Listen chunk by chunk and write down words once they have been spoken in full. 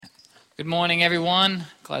Good morning, everyone.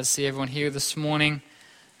 Glad to see everyone here this morning.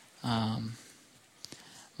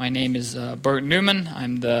 My name is Bert Newman.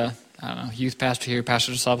 I'm the youth pastor here,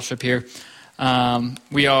 pastor of discipleship here.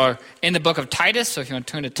 We are in the book of Titus, so if you want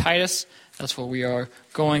to turn to Titus, that's what we are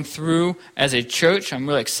going through as a church. I'm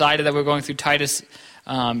really excited that we're going through Titus.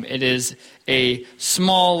 It is a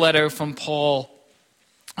small letter from Paul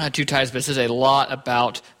to Titus, but it says a lot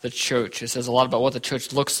about the church. It says a lot about what the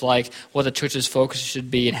church looks like, what the church's focus should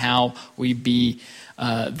be, and how we be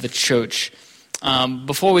the church.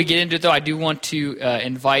 Before we get into it, though, I do want to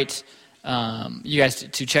invite you guys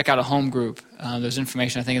to check out a home group. There's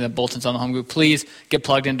information, I think, in the bulletins on the home group. Please get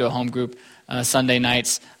plugged into a home group Sunday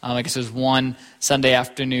nights. I guess there's one Sunday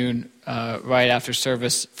afternoon right after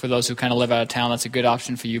service for those who kind of live out of town. That's a good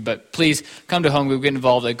option for you. But please come to home group, get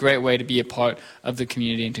involved. A great way to be a part of the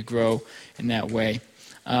community and to grow in that way.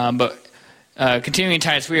 But continuing in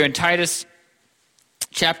Titus, we are in Titus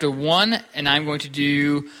chapter 1, and I'm going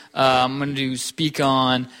to speak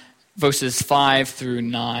on verses 5 through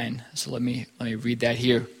 9. So let me read that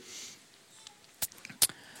here.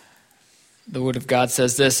 The Word of God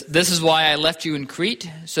says this: "This is why I left you in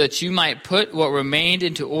Crete, so that you might put what remained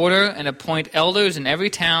into order and appoint elders in every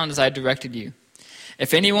town as I directed you.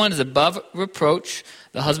 If anyone is above reproach,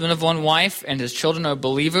 the husband of one wife, and his children are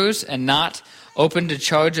believers and not open to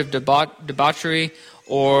charge of debauchery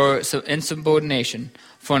or insubordination.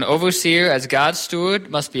 For an overseer as God's steward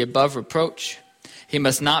must be above reproach. He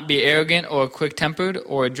must not be arrogant or quick-tempered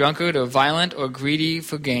or a drunkard or violent or greedy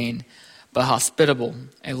for gain, but hospitable,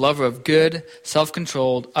 a lover of good,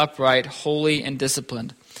 self-controlled, upright, holy, and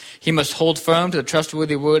disciplined. He must hold firm to the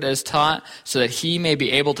trustworthy word as taught, so that he may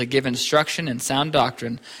be able to give instruction in sound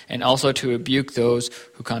doctrine, and also to rebuke those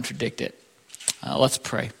who contradict it." Let's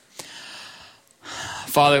pray.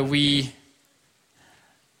 Father, we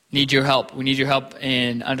need your help. We need your help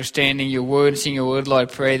in understanding your word, seeing your word. Lord,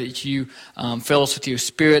 I pray that you fill us with your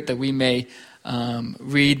spirit, that we may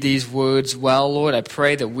read these words well, Lord. I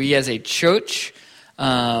pray that we as a church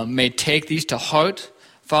may take these to heart.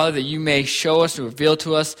 Father, that you may show us and reveal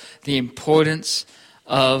to us the importance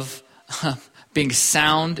of being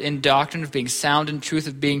sound in doctrine, of being sound in truth,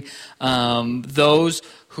 of being those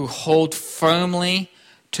who hold firmly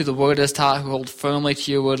to the word as taught, who hold firmly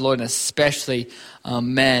to your word, Lord, and especially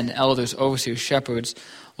men, elders, overseers, shepherds.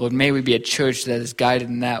 Lord, may we be a church that is guided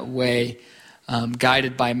in that way,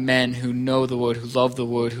 guided by men who know the word, who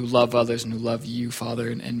love others, and who love you, Father.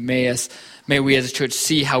 And may we as a church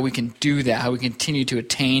see how we can do that, how we continue to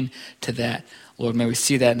attain to that. Lord, may we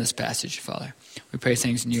see that in this passage, Father. We pray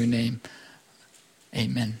things in your name.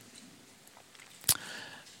 Amen.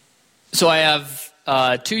 So I have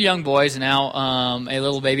two young boys and now a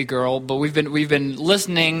little baby girl, but we've been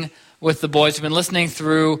listening with the boys. We've been listening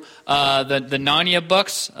through the Narnia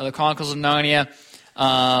books, the Chronicles of Narnia.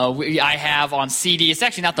 I have on CD. It's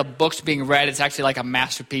actually not the books being read. It's actually like a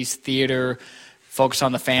masterpiece theater, focused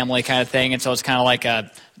on the family kind of thing. And so it's kind of like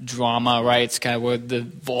a drama, right? It's kind of where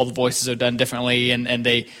all the voices are done differently and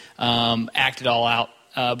they act it all out.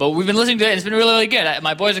 But we've been listening to it, and it's been really, really good.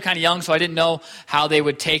 My boys are kind of young, so I didn't know how they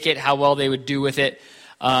would take it, how well they would do with it.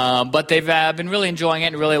 But they've been really enjoying it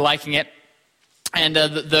and really liking it. And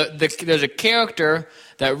there's a character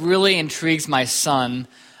that really intrigues my son,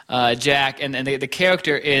 Jack, and the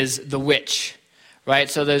character is the witch, right?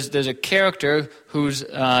 So there's a character who's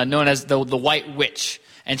known as the White Witch,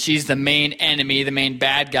 and she's the main enemy, the main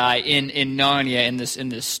bad guy in Narnia in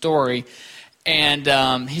this story.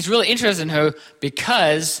 And he's really interested in her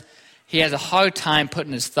because he has a hard time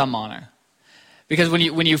putting his thumb on her. Because when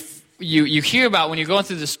you hear about, when you're going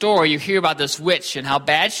through the story, you hear about this witch and how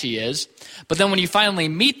bad she is. But then when you finally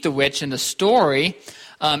meet the witch in the story,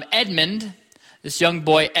 Edmund, this young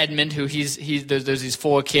boy Edmund, who there's these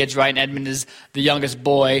four kids, right? And Edmund is the youngest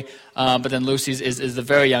boy, but then Lucy is the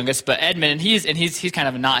very youngest. But Edmund, and he's kind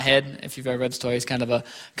of a knothead. If you've ever read the story, he's kind of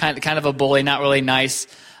a bully, not really nice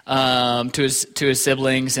to his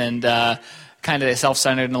siblings, and kind of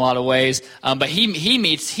self-centered in a lot of ways. But he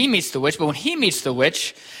meets the witch. But when he meets the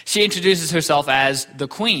witch, she introduces herself as the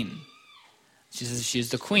queen. She says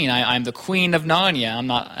she's the queen. I'm the queen of Narnia. I'm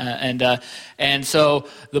not, and so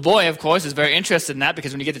the boy, of course, is very interested in that,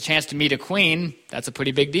 because when you get the chance to meet a queen, that's a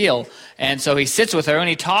pretty big deal. And so he sits with her and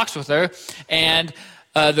he talks with her, and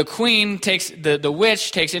the queen the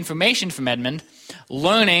witch takes information from Edmund,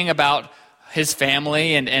 learning about his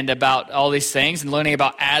family and about all these things, and learning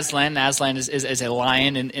about Aslan. Aslan is a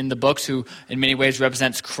lion in the books, who in many ways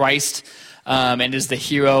represents Christ. and is the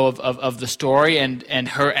hero of the story, and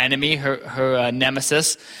her enemy, her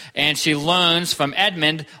nemesis. And she learns from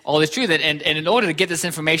Edmund all this truth. And in order to get this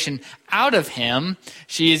information out of him,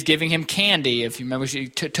 she is giving him candy. If you remember,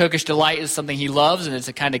 Turkish Delight is something he loves, and it's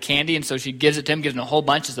a kind of candy. And so she gives it to him, gives him a whole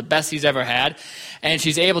bunch. It's the best he's ever had. And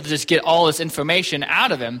she's able to just get all this information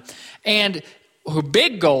out of him. And her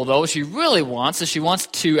big goal, though, she really wants, is she wants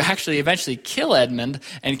to actually eventually kill Edmund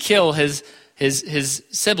and kill his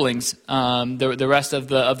siblings, the rest of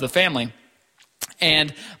the family.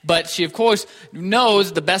 But she, of course,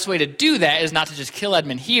 knows the best way to do that is not to just kill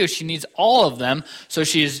Edmund here. She needs all of them. So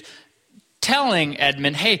she's telling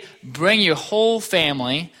Edmund, hey, bring your whole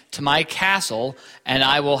family to my castle, and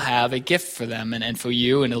I will have a gift for them and for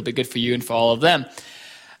you, and it'll be good for you and for all of them.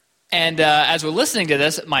 And as we're listening to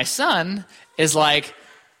this, my son is like,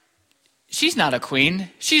 she's not a queen,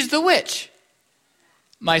 she's the witch.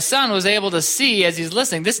 My son was able to see as he's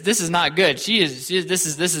listening, this is not good. This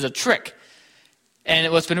is a trick.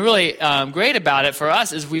 And what's been really great about it for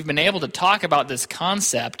us is we've been able to talk about this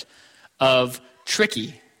concept of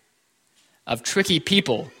tricky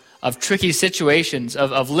people, of tricky situations,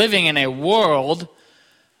 of living in a world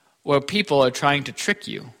where people are trying to trick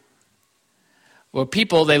you. Where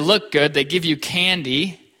people, they look good, they give you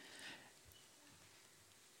candy,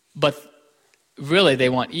 but really they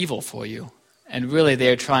want evil for you. And really, they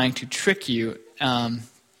are trying to trick you. And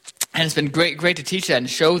it's been great to teach that and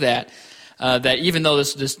show that even though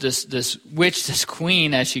this witch, this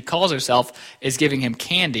queen, as she calls herself, is giving him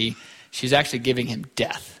candy, she's actually giving him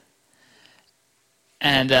death.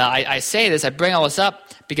 And I say this, I bring all this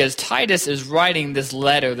up because Titus is writing this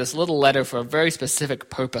little letter for a very specific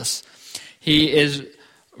purpose. He is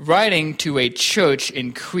writing to a church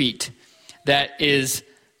in Crete that is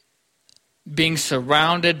being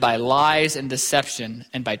surrounded by lies and deception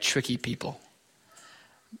and by tricky people.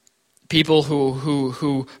 People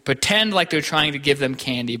who pretend like they're trying to give them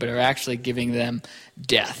candy, but are actually giving them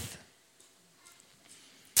death.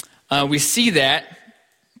 We see that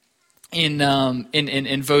in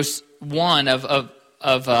verse 1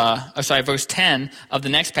 verse 10 of the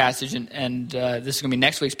next passage, and this is going to be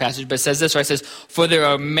next week's passage, but it says this, right? It says, "For there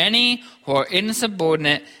are many who are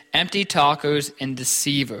insubordinate, empty talkers, and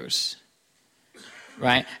deceivers."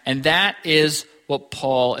 Right? And that is what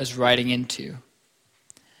Paul is writing into.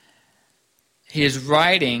 He is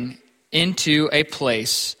writing into a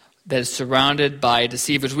place that is surrounded by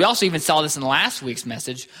deceivers. We also even saw this in last week's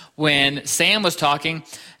message when Sam was talking,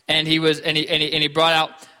 and he brought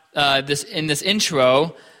out this in this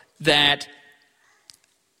intro that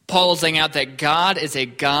Paul is laying out that God is a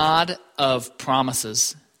God of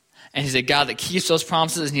promises. And he's a God that keeps those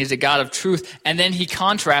promises, and he's a God of truth. And then he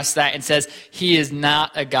contrasts that and says, he is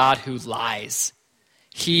not a God who lies.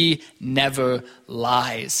 He never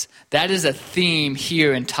lies. That is a theme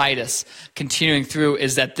here in Titus, continuing through,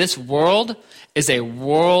 is that this world is a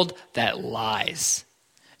world that lies.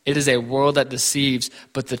 It is a world that deceives,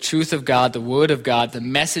 but the truth of God, the word of God, the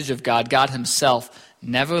message of God, God himself,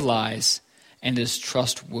 never lies and is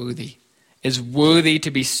trustworthy. Is worthy to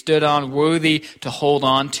be stood on, worthy to hold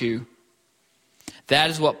on to. That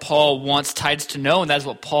is what Paul wants Titus to know, and that is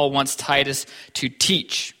what Paul wants Titus to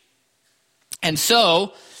teach. And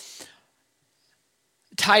so,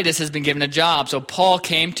 Titus has been given a job. So Paul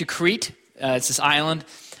came to Crete. It's this island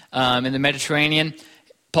in the Mediterranean.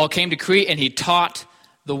 Paul came to Crete, and he taught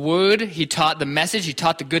the word, he taught the message, he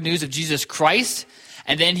taught the good news of Jesus Christ,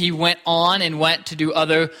 and then he went on and went to do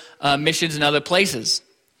other missions in other places.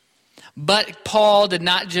 But Paul did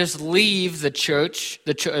not just leave the church,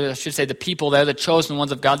 I should say the people there, the chosen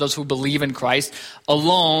ones of God, those who believe in Christ,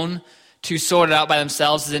 alone to sort it out by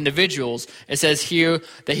themselves as individuals. It says here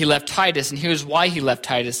that he left Titus, and here's why he left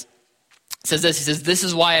Titus. It says this, he says, "This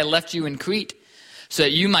is why I left you in Crete, so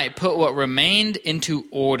that you might put what remained into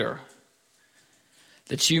order."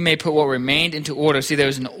 That you may put what remained into order. See,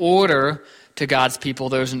 there's an order to God's people.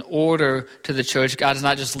 There's an order to the church. God does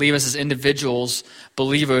not just leave us as individuals,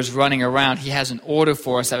 believers running around. He has an order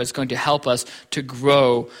for us that is going to help us to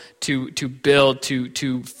grow, to build,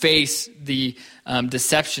 to face the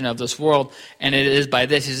deception of this world. And it is by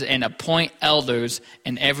this, he says, "And appoint elders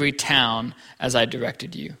in every town as I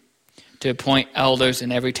directed you." To appoint elders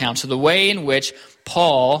in every town. So the way in which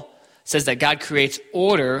Paul says that God creates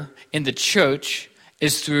order in the church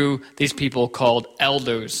is through these people called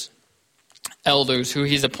elders. Elders who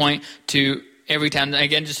he's appointed to every town.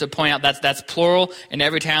 Again, just to point out, that's plural. In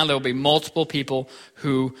every town there will be multiple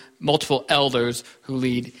elders who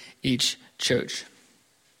lead each church.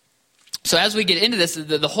 So as we get into this,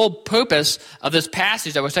 the whole purpose of this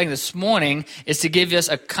passage that we're studying this morning is to give us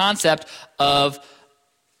a concept of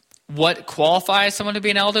what qualifies someone to be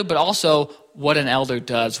an elder, but also what an elder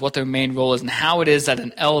does, what their main role is, and how it is that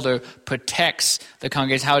an elder protects the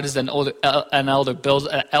congregation, how it is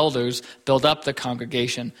that elders build up the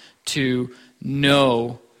congregation to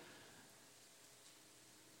know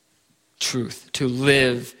truth, to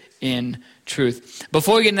live in truth.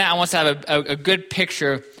 Before we get into that, I want to have a good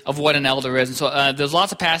picture of what an elder is. And so there's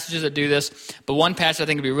lots of passages that do this, but one passage I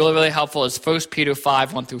think would be really, really helpful is 1 Peter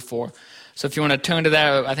 5, 1 through 4. So if you want to turn to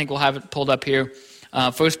that, I think we'll have it pulled up here.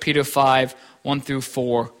 1 Peter 5, 1 through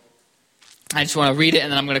 4. I just want to read it,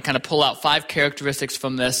 and then I'm going to kind of pull out 5 characteristics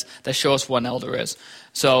from this that show us what an elder is.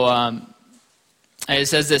 So it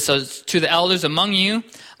says this, so to the elders among you,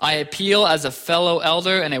 I appeal as a fellow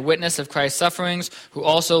elder and a witness of Christ's sufferings, who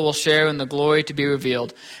also will share in the glory to be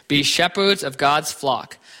revealed. Be shepherds of God's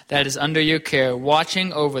flock that is under your care,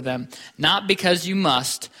 watching over them, not because you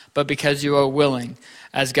must, but because you are willing,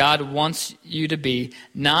 as God wants you to be,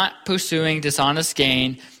 not pursuing dishonest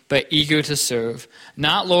gain, but eager to serve,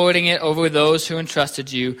 not lording it over those who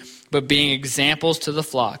entrusted you, but being examples to the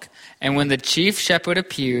flock. And when the chief shepherd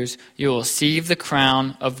appears, you will receive the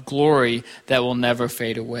crown of glory that will never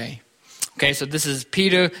fade away. Okay, so this is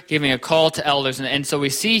Peter giving a call to elders. And so we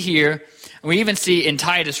see here, and we even see in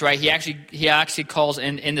Titus, right, he actually calls,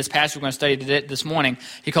 in this passage we're going to study this morning,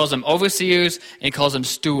 he calls them overseers, and he calls them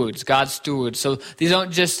stewards, God's stewards. So these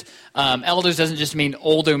aren't just, elders doesn't just mean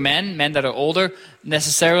older men that are older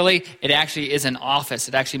necessarily. It actually is an office.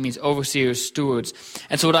 It actually means overseers, stewards.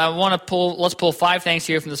 And so what I want to let's pull 5 things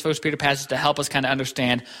here from this 1 Peter passage to help us kind of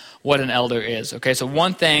understand what an elder is. Okay, so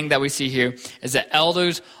one thing that we see here is that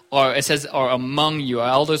elders are among you. Our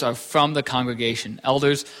elders are from the congregation.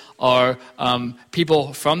 Elders are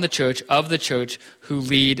people from the church, of the church, who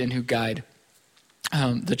lead and who guide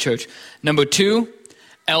the church. Number 2,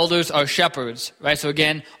 elders are shepherds, right? So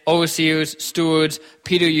again, overseers, stewards.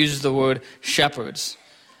 Peter uses the word shepherds.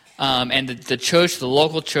 And the church, the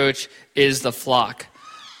local church, is the flock.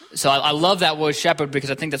 So I love that word shepherd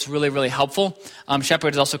because I think that's really, really helpful.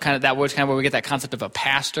 Shepherd is also kind of, that word's kind of where we get that concept of a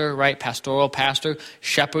pastor, right? Pastoral pastor.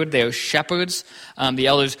 Shepherd, they are shepherds. The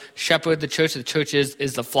elders shepherd the church. The church is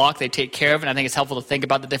the flock they take care of. And I think it's helpful to think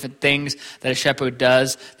about the different things that a shepherd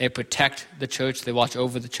does. They protect the church. They watch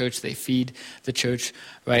over the church. They feed the church,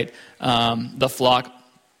 right? The flock.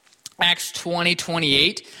 Acts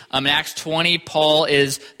 20:28. In Acts 20, Paul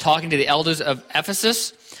is talking to the elders of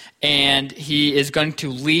Ephesus. And he is going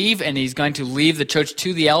to leave, and he's going to leave the church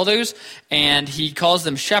to the elders, and he calls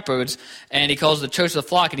them shepherds, and he calls the church the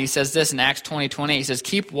flock, and he says this in Acts 20:28. He says,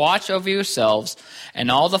 keep watch over yourselves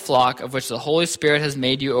and all the flock of which the Holy Spirit has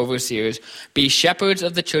made you overseers. Be shepherds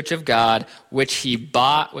of the church of God, which he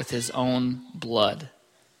bought with his own blood.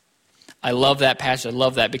 I love that passage. I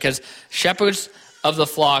love that, because shepherds of the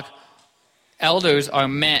flock, elders are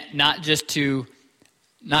meant not just to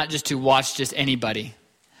watch just anybody.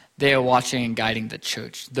 They are watching and guiding the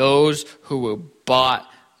church, those who were bought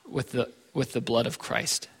with the blood of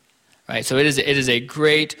Christ, right? So it is a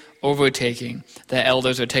great overtaking that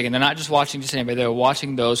elders are taking. They're not just watching just anybody; they're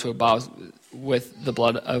watching those who are bought with the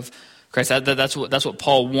blood of Christ. That's what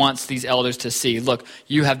Paul wants these elders to see. Look,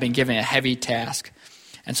 you have been given a heavy task,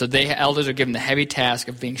 and so elders are given the heavy task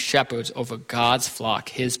of being shepherds over God's flock,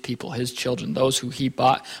 His people, His children, those who He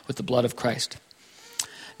bought with the blood of Christ.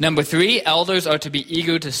 Number 3, elders are to be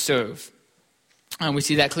eager to serve. And we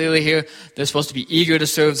see that clearly here. They're supposed to be eager to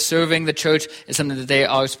serve. Serving the church is something that they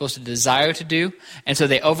are supposed to desire to do. And so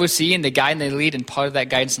they oversee and they guide and they lead. And part of that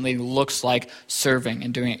guidance and leading looks like serving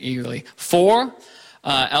and doing it eagerly. 4,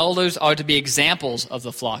 elders are to be examples of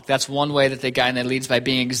the flock. That's one way that they guide and they lead, is by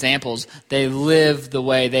being examples. They live the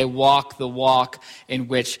way. They walk the walk in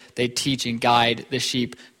which they teach and guide the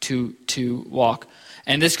sheep to walk.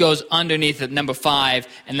 And this goes underneath at number 5,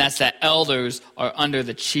 and that's that elders are under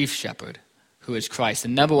the chief shepherd, who is Christ. The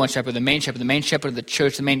number one shepherd, the main shepherd of the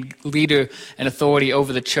church, the main leader and authority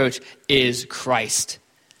over the church is Christ.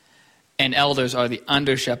 And elders are the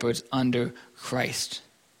under shepherds under Christ.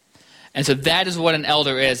 And so that is what an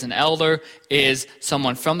elder is. An elder is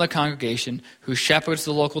someone from the congregation who shepherds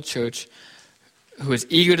the local church, who is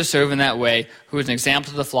eager to serve in that way, who is an example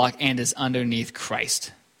to the flock, and is underneath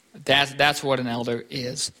Christ. That's what an elder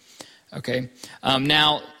is. Okay.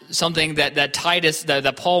 Now, something that Titus,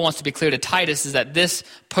 that Paul wants to be clear to Titus, is that this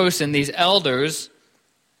person, these elders,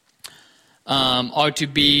 are to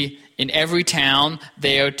be In every town,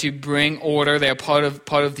 they are to bring order. They are part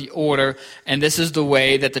of the order. And this is the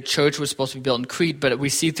way that the church was supposed to be built in Crete. But we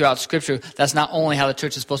see throughout Scripture, that's not only how the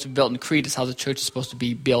church is supposed to be built in Crete, it's how the church is supposed to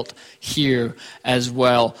be built here as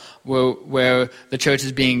well, where the church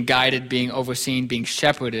is being guided, being overseen, being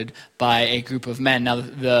shepherded by a group of men. Now,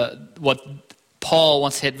 what Paul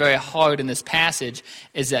wants to hit very hard in this passage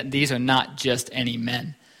is that these are not just any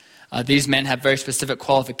men. These men have very specific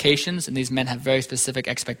qualifications, and these men have very specific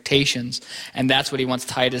expectations. And that's what he wants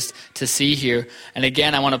Titus to see here. And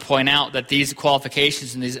again, I want to point out that these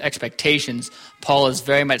qualifications and these expectations, Paul is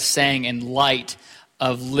very much saying in light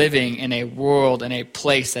of living in a world, in a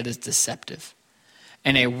place that is deceptive.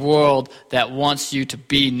 In a world that wants you to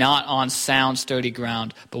be not on sound, sturdy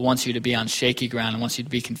ground, but wants you to be on shaky ground, and wants you to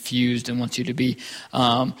be confused, and wants you to be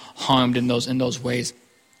harmed in those ways.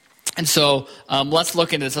 And so let's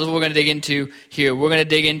look into this. That's what we're going to dig into here. We're going to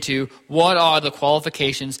dig into what are the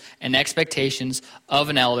qualifications and expectations of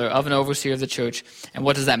an elder, of an overseer of the church, and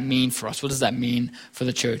what does that mean for us? What does that mean for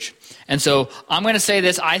the church? And so I'm going to say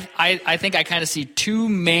this. I think I kind of see two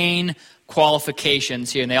main qualifications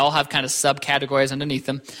here, and they all have kind of subcategories underneath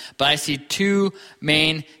them, but I see two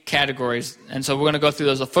main categories. And so we're going to go through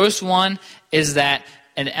those. The first one is that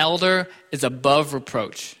an elder is above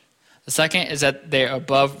reproach. The second is that they're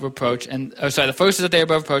above reproach. The first is that they're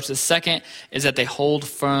above reproach. The second is that they hold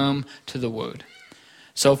firm to the word.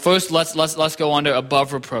 So first, let's go under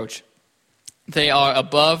above reproach. They are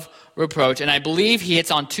above reproach, and I believe he hits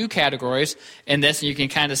on two categories in this, and you can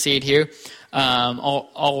kind of see it here.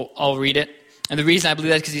 I'll read it. And the reason I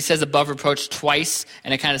believe that is because he says above reproach twice,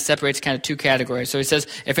 and it kind of separates kind of two categories. So he says,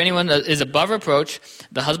 if anyone is above reproach,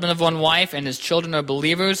 the husband of one wife and his children are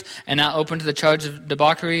believers and not open to the charge of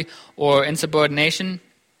debauchery or insubordination,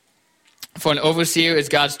 for an overseer is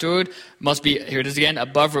God's steward, must be, here it is again,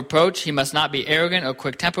 above reproach. He must not be arrogant or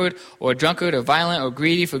quick-tempered or a drunkard or violent or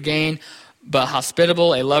greedy for gain, but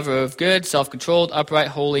hospitable, a lover of good, self-controlled, upright,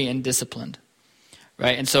 holy, and disciplined.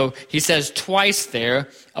 Right? And so he says twice there,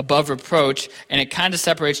 above reproach, and it kind of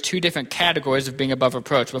separates two different categories of being above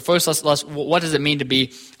reproach. But first, what does it mean to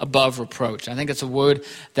be above reproach? I think it's a word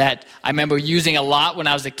that I remember using a lot when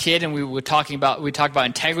I was a kid, and we talked about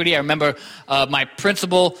integrity. I remember my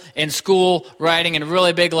principal in school writing in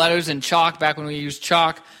really big letters in chalk, back when we used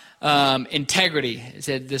chalk, integrity. It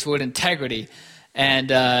said this word integrity.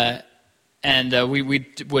 And we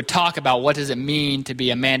would talk about what does it mean to be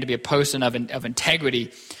a man, to be a person of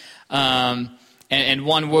integrity. And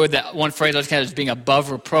one phrase I was kind of is being above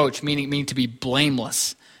reproach, meaning to be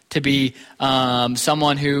blameless, to be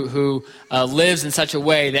someone who lives in such a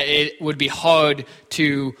way that it would be hard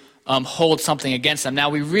to hold something against them. Now,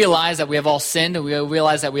 we realize that we have all sinned, and we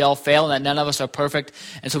realize that we all fail, and that none of us are perfect.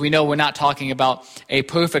 And so we know we're not talking about a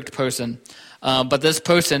perfect person. But this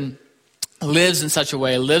person lives in such a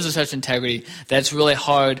way, lives with such integrity, that it's really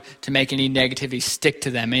hard to make any negativity stick to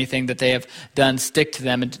them, anything that they have done stick to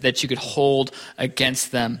them, and that you could hold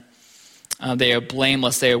against them. They are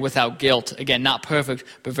blameless, they are without guilt. Again, not perfect,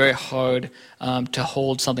 but very hard to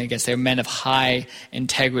hold something against. They're men of high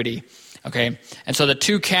integrity. Okay, and so the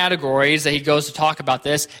two categories that he goes to talk about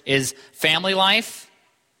this is family life,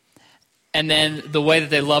 and then the way that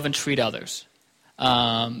they love and treat others.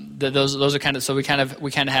 Those are kind of, so we kind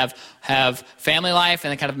of have family life,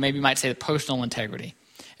 and then kind of maybe you might say the personal integrity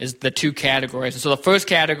is the two categories. And so the first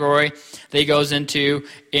category that he goes into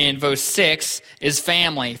in verse 6 is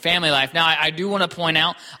family life. Now, I do want to point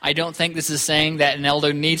out, I don't think this is saying that an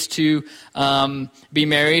elder needs to be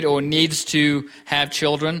married or needs to have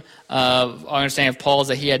children. Our understanding of Paul is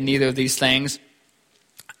that he had neither of these things.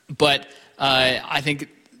 But I think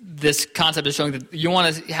this concept is showing that you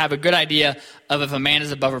want to have a good idea of if a man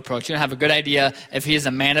is above reproach. You want to have a good idea if he is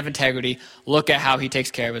a man of integrity. Look at how he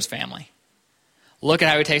takes care of his family. Look at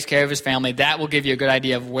how he takes care of his family. That will give you a good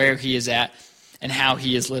idea of where he is at and how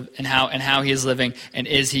he is how he is living, and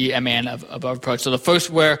is he a man of above reproach. So the first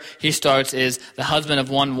where he starts is the husband of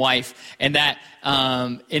one wife, and that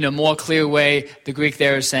in a more clear way, the Greek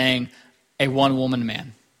there is saying a one-woman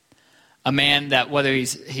man, a man that whether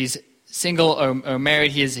he's single or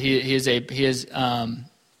married, he is a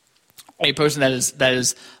person that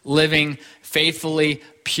is living faithfully,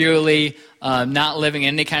 purely, not living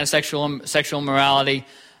in any kind of sexual immorality.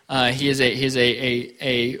 He is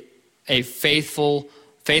a faithful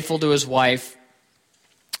to his wife.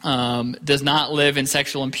 Does not live in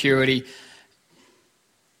sexual impurity.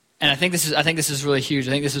 And I think this is really huge.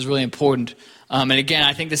 I think this is really important. And again,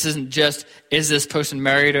 I think this isn't just, is this person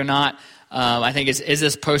married or not? I think is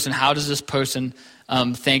this person, how does this person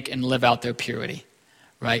think and live out their purity,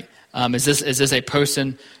 right? Is this a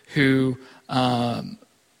person who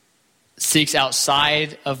seeks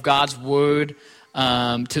outside of God's word,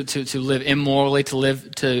 to live immorally, to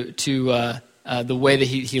live the way that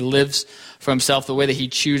he lives for himself, the way that he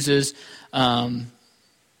chooses? Or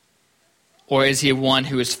is he one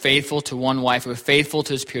who is faithful to one wife, who is faithful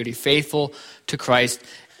to his purity, faithful to Christ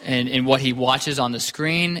in what he watches on the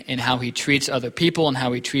screen, in how he treats other people, and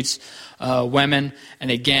how he treats women,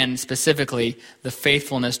 and again, specifically, the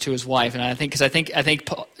faithfulness to his wife? And I think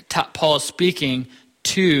Paul is speaking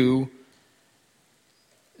to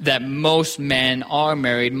that most men are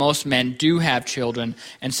married, most men do have children,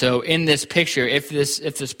 and so in this picture, if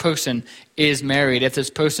this person is married, if this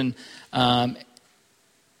person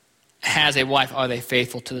has a wife, are they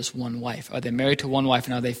faithful to this one wife? Are they married to one wife,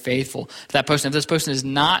 and are they faithful to that person? If this person is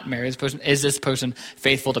not married, is this person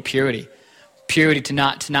faithful to purity? Purity, to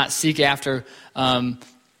not seek after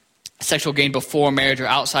sexual gain before marriage or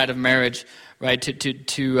outside of marriage, right?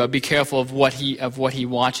 To be careful of what he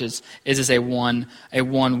watches. Is this a one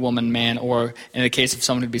woman man, or in the case of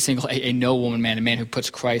someone who'd be single, a no woman man, a man who puts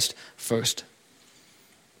Christ first?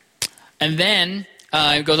 And then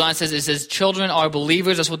it goes on. It says children are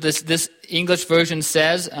believers. That's what this English version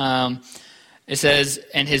says. It says,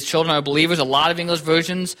 and his children are believers. A lot of English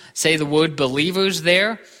versions say the word believers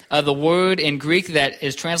there. The word in Greek that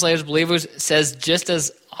is translated as believers says just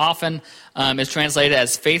as often is translated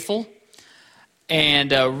as faithful.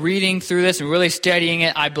 And reading through this and really studying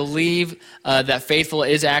it, I believe that faithful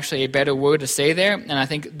is actually a better word to say there. And I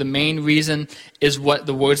think the main reason is what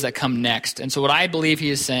the words that come next. And so what I believe he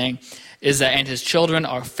is saying is that, and his children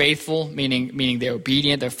are faithful, meaning they're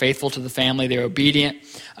obedient, they're faithful to the family, they're obedient,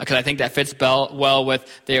 because I think that fits well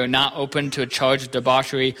with they are not open to a charge of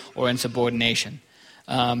debauchery or insubordination.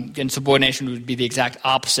 Insubordination would be the exact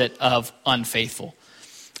opposite of unfaithful.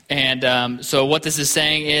 And so what this is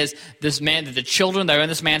saying is the children that are in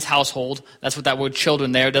this man's household, that's what that word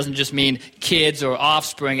children there, it doesn't just mean kids or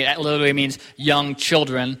offspring, it literally means young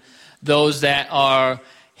children, those that are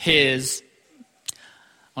his.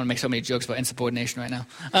 I want to make so many jokes about insubordination right now.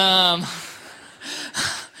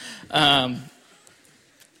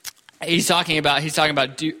 He's talking about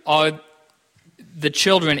are the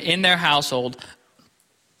children in their household,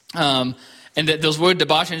 and those words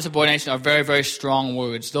debauchery and insubordination are very, very strong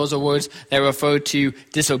words. Those are words that refer to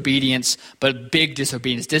disobedience, but big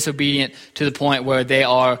disobedience, disobedient to the point where they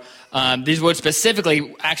are. These words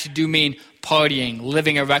specifically actually do mean partying,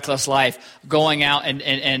 living a reckless life, going out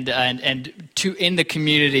and to in the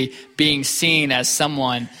community being seen as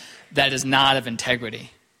someone that is not of integrity.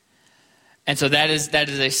 And so that is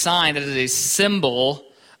a sign, that is a symbol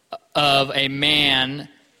of a man,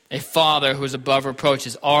 a father who is above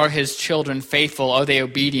reproaches. Are his children faithful? Are they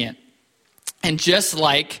obedient? And just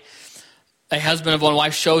like a husband of one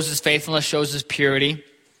wife shows his faithfulness, shows his purity,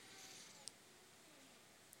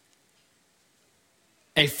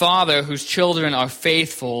 a father whose children are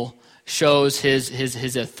faithful shows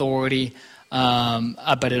his authority,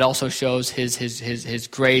 but it also shows his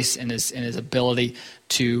grace and his ability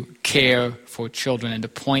to care for children and to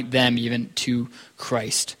point them even to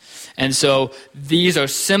Christ. And so these are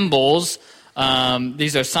symbols,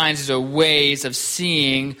 these are signs, these are ways of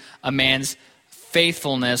seeing a man's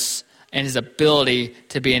faithfulness and his ability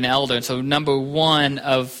to be an elder. And so number one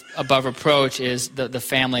of above reproach is the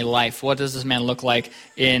family life. What does this man look like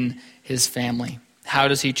in his family? How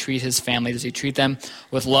does he treat his family? Does he treat them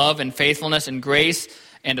with love and faithfulness and grace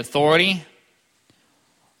and authority?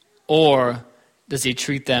 Or does he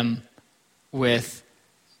treat them with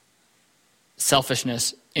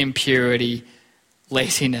selfishness, impurity,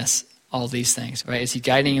 laziness, all these things, right? Is he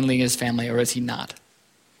guiding and leading his family, or is he not?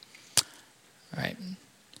 All right.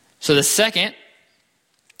 So the second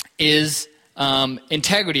is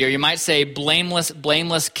integrity, or you might say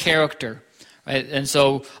blameless character, right? And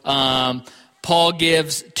so Paul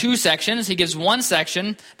gives two sections. He gives one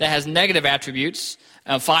section that has negative attributes,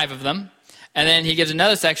 5 of them, and then he gives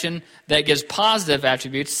another section that gives positive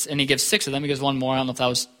attributes, and he gives 6 of them. He gives one more. I don't know if that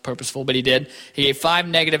was purposeful, but he did. He gave 5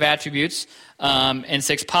 negative attributes and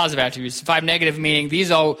 6 positive attributes. 5 negative meaning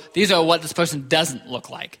these are what this person doesn't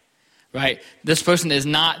look like. Right? This person is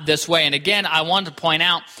not this way. And again, I want to point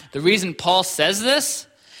out the reason Paul says this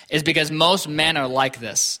is because most men are like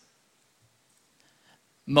this.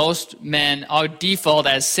 Most men, our default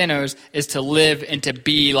as sinners is to live and to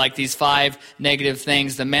be like these 5 negative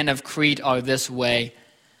things. The men of Crete are this way.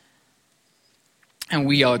 And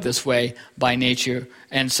we are this way by nature.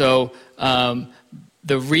 And so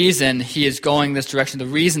the reason he is going this direction, the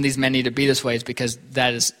reason these men need to be this way is because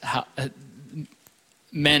that is how...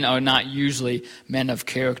 Men are not usually men of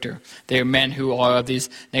character. They are men who are of these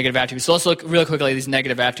negative attributes. So let's look real quickly at these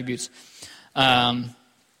negative attributes.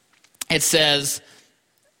 it says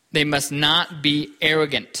they must not be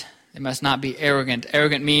arrogant. They must not be arrogant.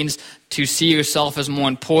 Arrogant means to see yourself as more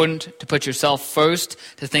important, to put yourself first,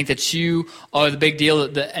 to think that you are the big deal.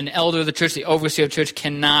 An elder of the church, the overseer of the church,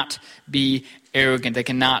 cannot be arrogant. They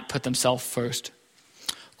cannot put themselves first.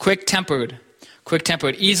 Quick-tempered,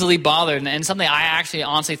 easily bothered. And something I actually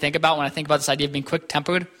honestly think about when I think about this idea of being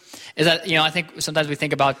quick-tempered is that, I think sometimes we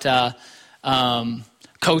think about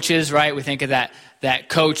coaches, right? We think of that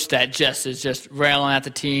coach that is just railing at the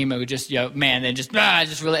team, or just, it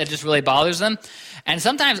just really bothers them. And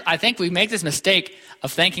sometimes I think we make this mistake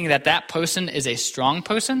of thinking that person is a strong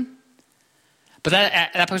person, but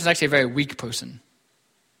that person is actually a very weak person,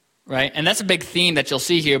 right? And that's a big theme that you'll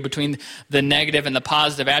see here between the negative and the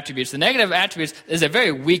positive attributes. The negative attributes is a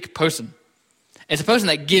very weak person. It's a person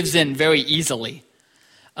that gives in very easily.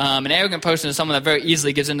 An arrogant person is someone that very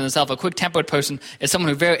easily gives in to themselves. A quick-tempered person is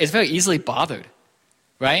someone who is very easily bothered.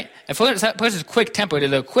 Right? If a person is quick-tempered,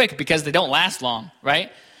 they're quick because they don't last long,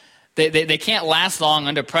 right? They can't last long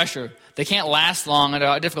under pressure. They can't last long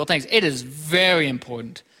under difficult things. It is very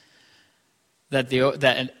important that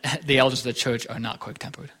the elders of the church are not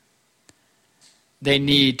quick-tempered. They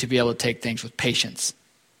need to be able to take things with patience.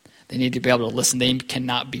 They need to be able to listen. They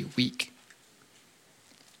cannot be weak.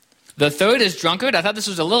 The third is drunkard. I thought this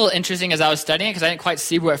was a little interesting as I was studying because I didn't quite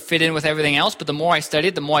see where it fit in with everything else. But the more I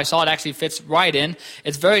studied, the more I saw it actually fits right in.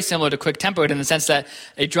 It's very similar to quick-tempered in the sense that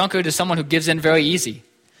a drunkard is someone who gives in very easy.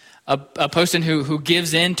 A person who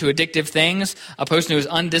gives in to addictive things, a person who is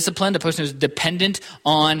undisciplined, a person who is dependent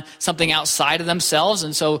on something outside of themselves.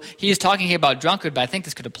 And so he is talking here about drunkard, but I think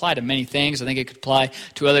this could apply to many things. I think it could apply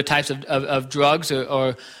to other types of drugs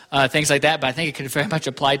or things like that. But I think it could very much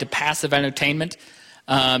apply to passive entertainment.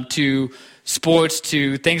 To sports,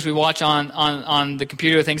 to things we watch on the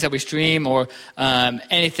computer, things that we stream, or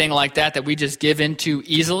anything like that we just give into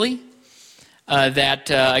easily.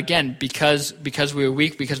 Again, because we're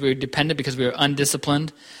weak, because we're dependent, because we're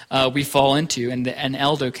undisciplined, we fall into. And an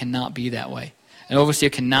elder cannot be that way. An overseer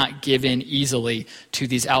cannot give in easily to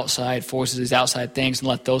these outside forces, these outside things, and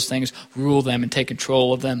let those things rule them and take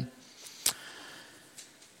control of them.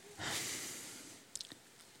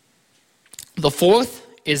 The fourth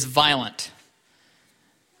is violent.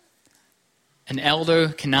 An elder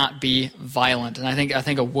cannot be violent. And I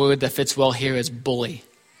think a word that fits well here is bully.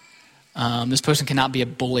 This person cannot be a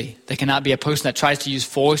bully. They cannot be a person that tries to use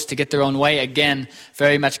force to get their own way. Again,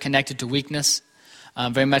 very much connected to weakness.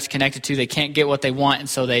 Very much connected to they can't get what they want, and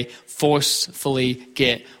so they forcefully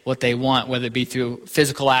get what they want, whether it be through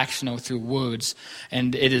physical action or through words.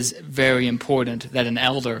 And it is very important that an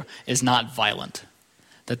elder is not violent.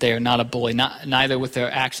 That they are not a bully, neither with their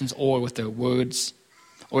actions or with their words,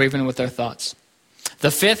 or even with their thoughts.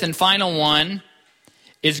 The fifth and final one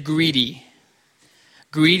is greedy.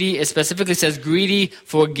 Greedy, it specifically says greedy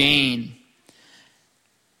for gain.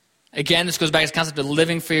 Again, this goes back to the concept of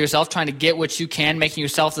living for yourself, trying to get what you can, making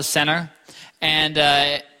yourself the center.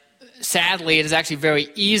 And sadly, it is actually very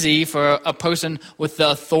easy for a person with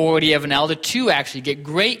the authority of an elder to actually get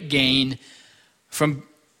great gain from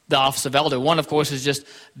the office of elder. One, of course, is just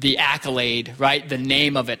the accolade, right? The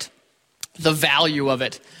name of it, the value of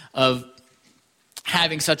it, of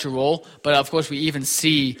having such a role. But of course, we even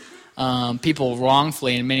see people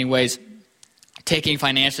wrongfully, in many ways, taking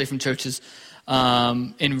financially from churches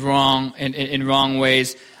in wrong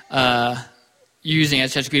ways, using it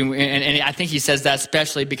as church greeting. And I think he says that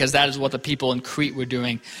especially because that is what the people in Crete were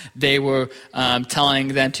doing. They were telling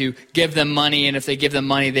them to give them money, and if they give them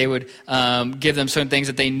money, they would give them certain things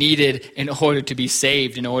that they needed in order to be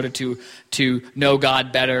saved, in order to know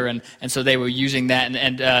God better. And so they were using that.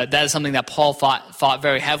 And that is something that Paul fought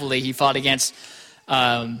very heavily. He fought against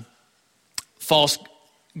false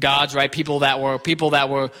gods, right? People that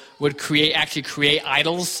would create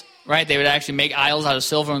idols. Right? They would actually make idols out of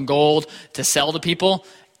silver and gold to sell to people.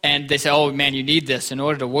 And they say, oh, man, you need this. In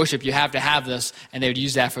order to worship, you have to have this. And they would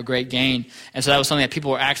use that for great gain. And so that was something that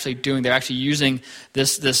people were actually doing. They're actually using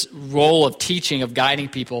this role of teaching, of guiding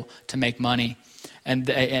people to make money. And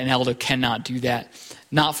an elder cannot do that.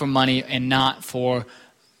 Not for money and not for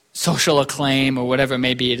social acclaim or whatever it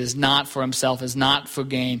may be. It is not for himself. It is not for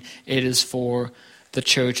gain. It is for the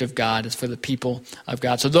church of God. It's for the people of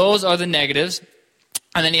God. So those are the negatives.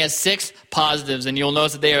 And then he has 6 positives, and you'll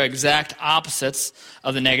notice that they are exact opposites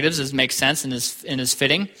of the negatives, as makes sense and is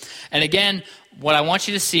fitting. And again, what I want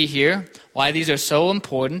you to see here, why these are so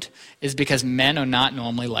important, is because men are not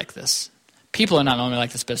normally like this. People are not normally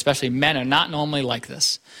like this, but especially men are not normally like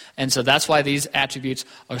this. And so that's why these attributes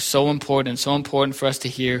are so important for us to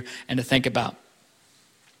hear and to think about.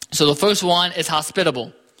 So the first one is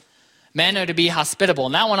hospitable. Men are to be hospitable.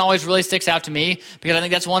 And that one always really sticks out to me because I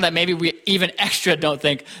think that's one that maybe we even extra don't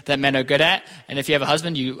think that men are good at. And if you have a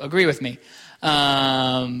husband, you agree with me.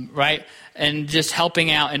 Right? And just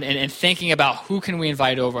helping out and thinking about who can we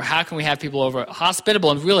invite over? How can we have people over?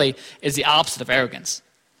 Hospitable and really is the opposite of arrogance.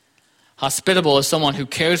 Hospitable is someone who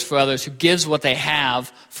cares for others, who gives what they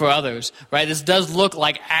have for others, right? This does look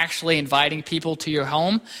like actually inviting people to your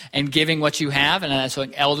home and giving what you have, and so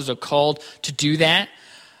elders are called to do that.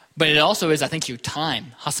 But it also is, I think, your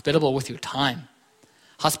time. Hospitable with your time.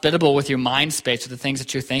 Hospitable with your mind space, with the things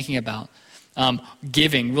that you're thinking about.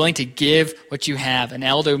 Giving, willing to give what you have. An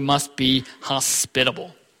elder must be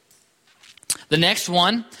hospitable. The next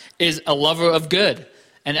one is a lover of good.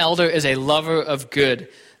 An elder is a lover of good.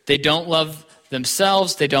 They don't love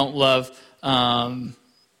themselves. They don't love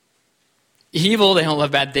evil. They don't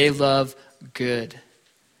love bad. They love good.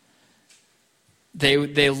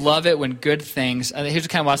 They love it when good things. Here's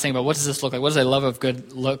kind of what I was thinking about. What does this look like? What does a lover of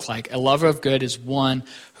good look like? A lover of good is one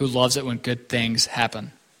who loves it when good things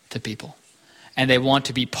happen to people. And they want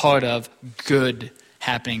to be part of good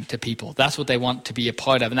happening to people. That's what they want to be a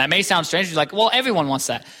part of. And that may sound strange. You're like, well, everyone wants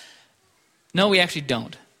that. No, we actually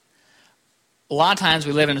don't. A lot of times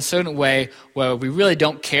we live in a certain way where we really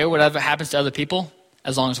don't care whatever happens to other people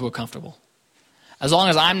as long as we're comfortable. As long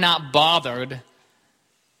as I'm not bothered,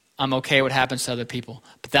 I'm okay what happens to other people.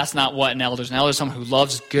 But that's not what an elder is. An elder is someone who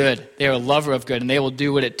loves good. They are a lover of good, and they will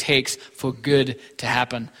do what it takes for good to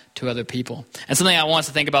happen to other people. And something I want us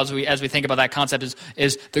to think about as we think about that concept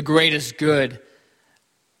is the greatest good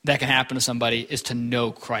that can happen to somebody is to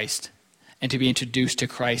know Christ and to be introduced to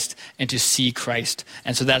Christ and to see Christ.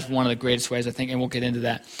 And so that's one of the greatest ways, I think, and we'll get into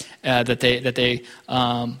that, that they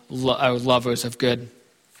are lovers of good.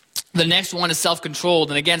 The next one is self-controlled.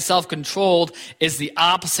 And again, self-controlled is the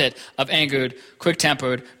opposite of angered,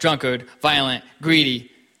 quick-tempered, drunkard, violent, greedy,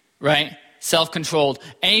 right? Self-controlled.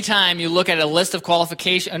 Anytime you look at a list of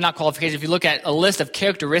if you look at a list of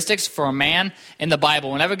characteristics for a man in the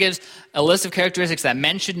Bible, whenever it gives a list of characteristics that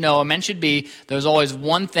men should know, men should be, there's always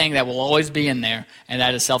one thing that will always be in there, and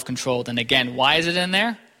that is self-controlled. And again, why is it in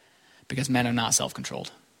there? Because men are not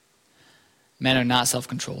self-controlled. Men are not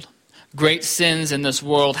self-controlled. Great sins in this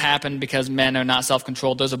world happen because men are not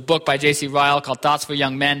self-controlled. There's a book by J.C. Ryle called Thoughts for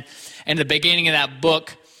Young Men. And at the beginning of that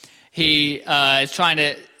book, he is trying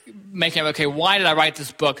to make him, okay, why did I write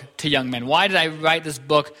this book to young men? Why did I write this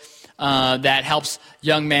book that helps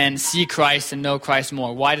young men see Christ and know Christ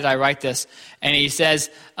more? Why did I write this? And he says,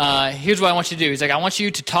 here's what I want you to do. He's like, I want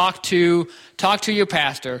you to talk to your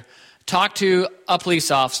pastor, talk to a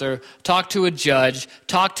police officer, talk to a judge,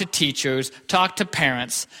 talk to teachers, talk to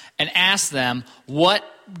parents, and ask them what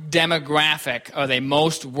demographic are they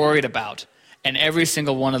most worried about. And every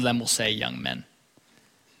single one of them will say young men.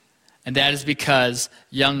 And that is because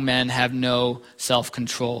young men have no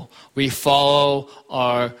self-control. We follow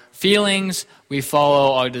our feelings, we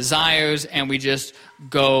follow our desires, and we just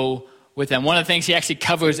go with them. One of the things he actually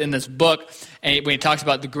covers in this book, and when he talks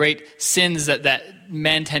about the great sins that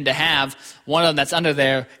men tend to have, one of them that's under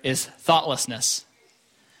there is thoughtlessness.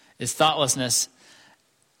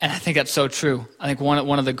 And I think that's so true. I think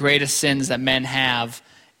one of the greatest sins that men have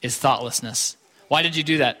is thoughtlessness. Why did you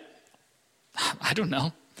do that? I don't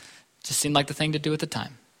know. It just seemed like the thing to do at the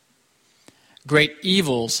time. Great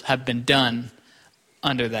evils have been done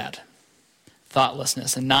under that.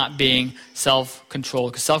 Thoughtlessness and not being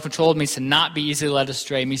self-controlled. Because self-controlled means to not be easily led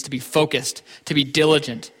astray. It means to be focused, to be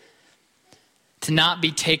diligent, to not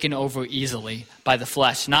be taken over easily by the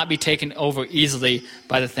flesh, not be taken over easily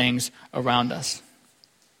by the things around us.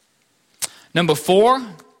 Number 4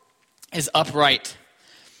 is upright.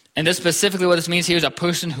 And this specifically what this means here is a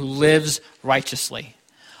person who lives righteously.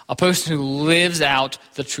 A person who lives out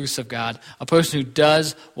the truths of God. A person who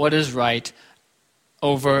does what is right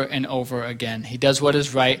over and over again. He does what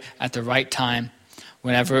is right at the right time.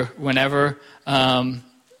 Whenever the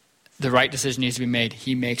right decision needs to be made,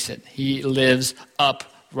 he makes it. He lives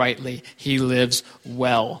uprightly. He lives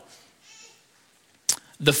well.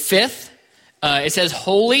 The 5th, it says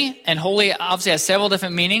holy, and holy obviously has several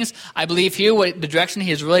different meanings. I believe here the direction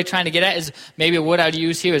he is really trying to get at is maybe a word I'd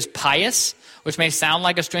use here is pious, which may sound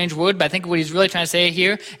like a strange word, but I think what he's really trying to say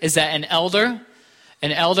here is that an elder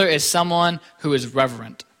is someone who is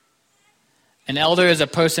reverent. An elder is a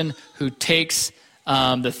person who takes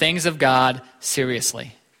the things of God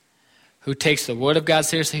seriously, who takes the word of God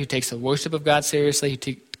seriously, who takes the worship of God seriously, who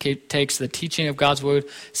takes the teaching of God's word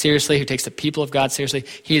seriously, who takes the people of God seriously.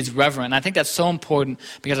 He is reverent. And I think that's so important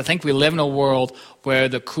because I think we live in a world where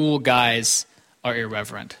the cool guys are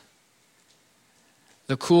irreverent.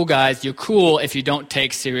 The cool guys, you're cool if you don't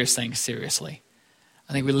take serious things seriously.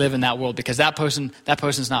 I think we live in that world because that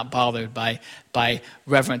person's not bothered by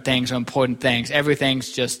reverent things or important things.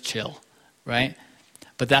 Everything's just chill, right?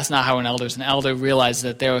 But that's not how an elder is. An elder realizes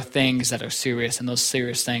that there are things that are serious, and those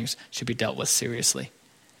serious things should be dealt with seriously.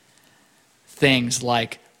 Things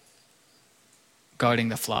like guarding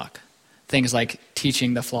the flock. Things like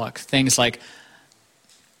teaching the flock. Things like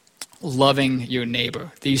loving your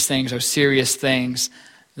neighbor. These things are serious things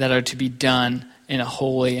that are to be done in a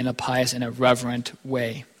holy, in a pious, in a reverent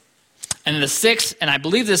way. And then the sixth, and I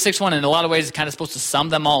believe the sixth one in a lot of ways is kind of supposed to sum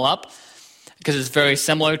them all up, because it's very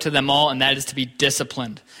similar to them all, and that is to be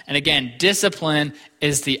disciplined. And again, discipline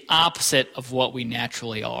is the opposite of what we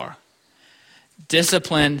naturally are.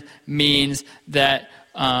 Discipline means that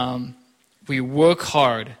we work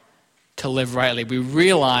hard to live rightly. We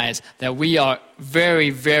realize that we are very,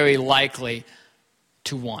 very likely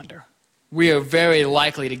to wander. We are very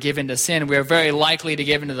likely to give into sin. We are very likely to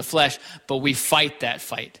give into the flesh, but we fight that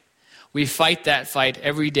fight. We fight that fight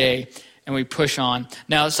every day, and we push on.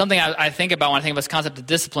 Now, something I think about when I think about this concept of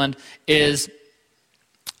discipline is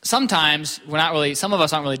sometimes some of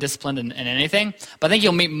us aren't really disciplined in anything, but I think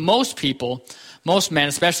you'll meet most people, most men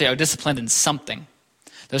especially, are disciplined in something.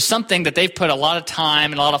 There's something that they've put a lot of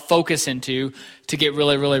time and a lot of focus into to get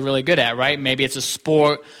really, really, really good at, right? Maybe it's a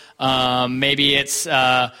sport. Maybe it's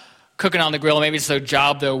cooking on the grill. Maybe it's their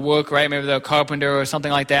job, their work, right? Maybe they're a carpenter or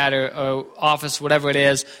something like that, or office, whatever it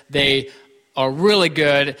is. They are really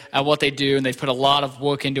good at what they do, and they've put a lot of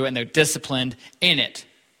work into it, and they're disciplined in it.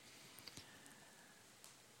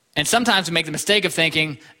 And sometimes we make the mistake of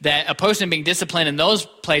thinking that a person being disciplined in those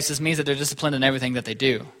places means that they're disciplined in everything that they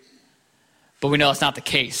do. But we know that's not the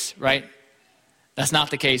case, right? That's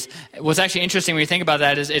not the case. What's actually interesting when you think about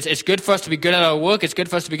that is it's good for us to be good at our work. It's good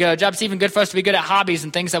for us to be good at our jobs. It's even good for us to be good at hobbies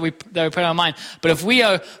and things that we put on our mind. But if we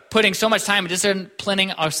are putting so much time and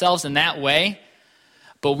disciplining ourselves in that way,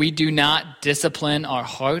 but we do not discipline our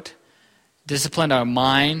heart, discipline our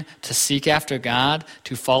mind to seek after God,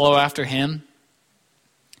 to follow after Him,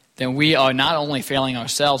 then we are not only failing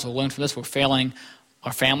ourselves, we'll learn from this, we're failing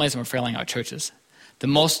our families and we're failing our churches. The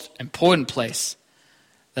most important place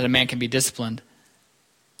that a man can be disciplined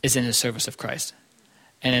is in his service of Christ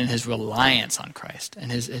and in his reliance on Christ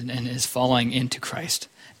and his falling into Christ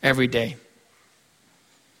every day.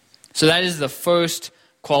 So that is the first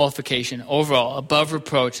qualification overall, above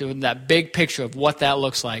reproach, that big picture of what that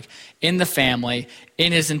looks like in the family,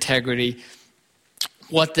 in his integrity,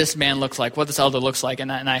 what this man looks like, what this elder looks like.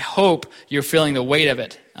 And I hope you're feeling the weight of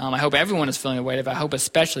it. I hope everyone is feeling the weight of it. I hope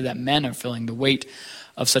especially that men are feeling the weight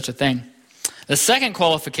of such a thing. The second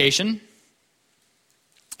qualification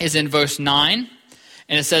is in verse 9,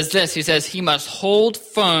 and it says this. He says, he must hold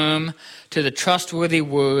firm to the trustworthy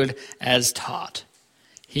word as taught.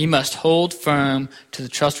 He must hold firm to the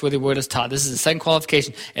trustworthy word as taught. This is the second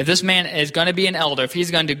qualification. If this man is going to be an elder, if he's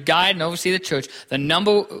going to guide and oversee the church, the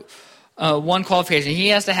number one qualification he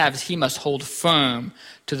has to have is he must hold firm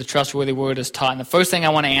to the trustworthy word as taught. And the first thing I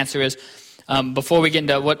want to answer is, before we get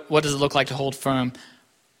into what does it look like to hold firm,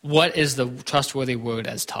 what is the trustworthy word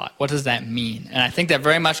as taught? What does that mean? And I think that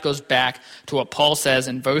very much goes back to what Paul says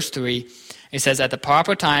in verse 3. He says, at the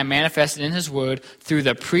proper time manifested in his word through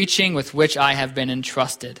the preaching with which I have been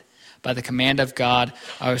entrusted by the command of God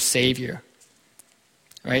our Savior.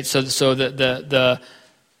 Right? So the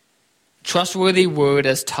trustworthy word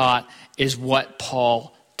as taught is what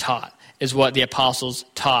Paul taught, is what the apostles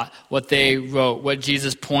taught, what they wrote, what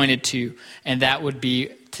Jesus pointed to. And that would be,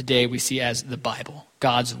 today we see as the Bible,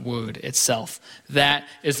 God's word itself. That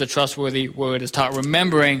is the trustworthy word as taught.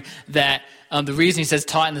 Remembering that the reason he says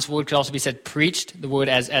taught in this word could also be said preached, the word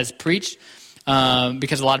as preached,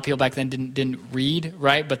 because a lot of people back then didn't read,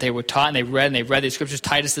 right? But they were taught and they read the scriptures.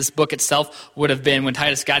 Titus, this book itself, would have been, when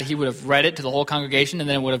Titus got it, he would have read it to the whole congregation, and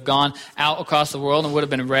then it would have gone out across the world and would have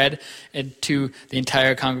been read to the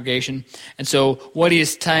entire congregation. And so what he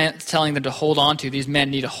is telling them to hold on to, these men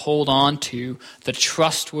need to hold on to the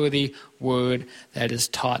trustworthy word that is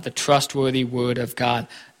taught, the trustworthy word of God,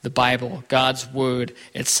 the Bible, God's word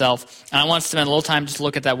itself. And I want to spend a little time just to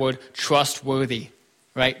look at that word trustworthy,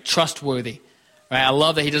 right? Trustworthy. Right? I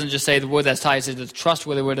love that he doesn't just say the word that's taught, he says the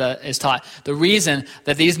trustworthy word that is taught. The reason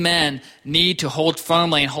that these men need to hold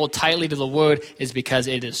firmly and hold tightly to the word is because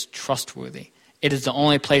it is trustworthy. It is the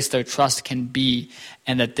only place their trust can be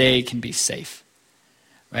and that they can be safe.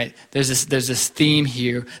 Right? There's this theme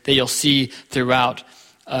here that you'll see throughout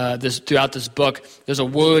this book. There's a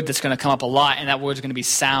word that's going to come up a lot, and that word is going to be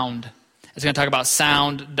sound. It's going to talk about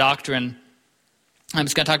sound doctrine.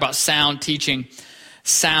 It's going to talk about sound teaching.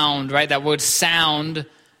 Sound, right? That word sound,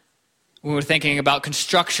 when we're thinking about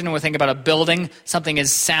construction, when we're thinking about a building, something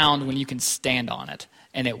is sound when you can stand on it.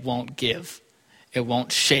 and it won't give. It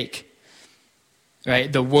won't shake.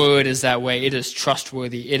 Right? The word is that way. It is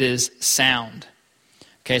trustworthy. It is sound.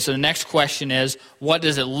 Okay, so the next question is, what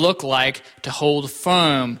does it look like to hold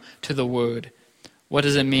firm to the word? What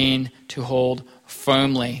does it mean to hold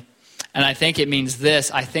firmly? And I think it means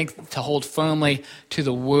this. I think to hold firmly to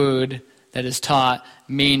the word that is taught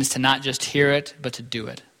means to not just hear it, but to do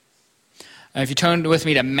it. If you turn with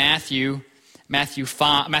me to Matthew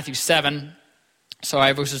 7,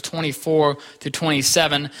 verses 24 through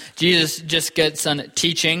 27, Jesus just gets on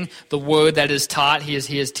teaching the word that is taught. He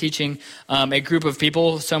is teaching a group of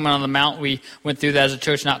people, Sermon on the Mount. We went through that as a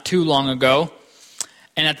church not too long ago.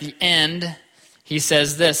 And at the end, he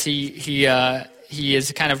says this. He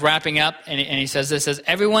is kind of wrapping up, and he says this, says,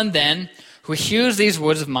 "Everyone then who hears these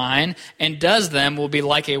words of mine and does them will be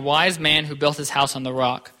like a wise man who built his house on the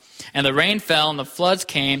rock. And the rain fell, and the floods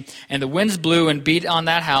came, and the winds blew and beat on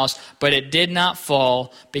that house, but it did not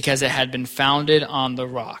fall, because it had been founded on the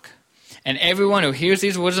rock. And everyone who hears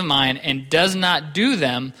these words of mine and does not do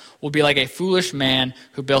them will be like a foolish man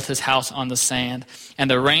who built his house on the sand. And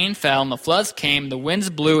the rain fell, and the floods came, the winds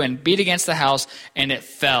blew and beat against the house, and it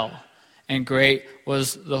fell. And great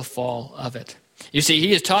was the fall of it." You see,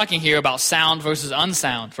 he is talking here about sound versus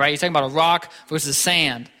unsound, right? He's talking about a rock versus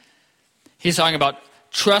sand. He's talking about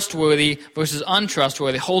trustworthy versus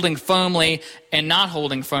untrustworthy, holding firmly and not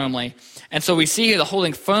holding firmly. And so we see here the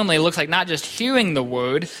holding firmly looks like not just hearing the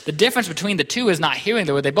word. The difference between the two is not hearing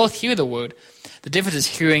the word. They both hear the word. The difference is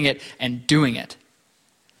hearing it and doing it.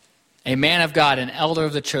 A man of God, an elder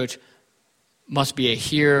of the church, must be a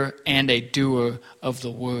hearer and a doer of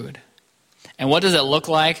the word. And what does it look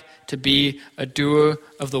like to be a doer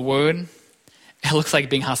of the word? It looks like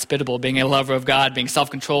being hospitable, being a lover of God, being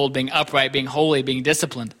self-controlled, being upright, being holy, being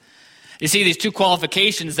disciplined. You see, these two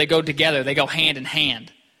qualifications, they go together. They go hand in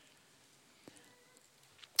hand.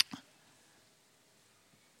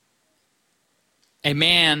 A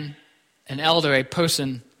man, an elder, a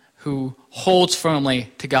person who holds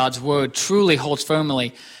firmly to God's word, truly holds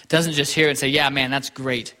firmly, doesn't just hear it and say, "Yeah, man, that's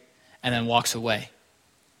great," and then walks away.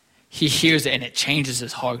 He hears it and it changes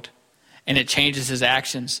his heart and it changes his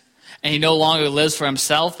actions. And he no longer lives for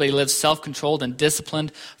himself, but he lives self-controlled and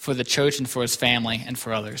disciplined for the church and for his family and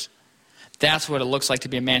for others. That's what it looks like to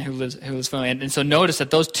be a man who lives firmly. And so notice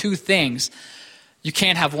that those two things, you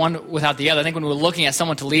can't have one without the other. I think when we're looking at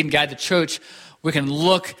someone to lead and guide the church, we can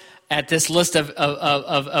look at this list of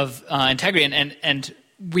integrity. And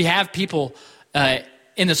we have people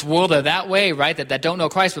in this world that are that way, right, that don't know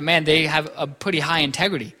Christ, but man, they have a pretty high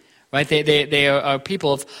integrity, right? They are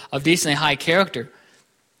people of decently high character.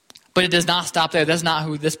 But it does not stop there. That's not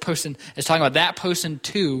who this person is talking about. That person,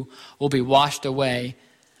 too, will be washed away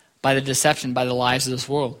by the deception, by the lies of this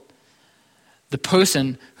world. The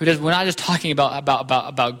person who does, we're not just talking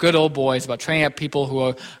about good old boys, about training up people who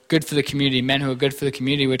are good for the community, men who are good for the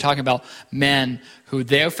community. We're talking about men who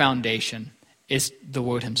their foundation is the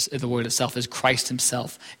word itself, is Christ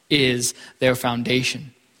himself, is their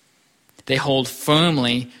foundation. They hold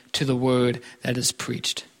firmly to the word that is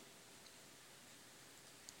preached.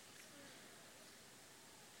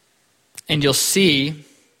 And you'll see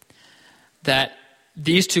that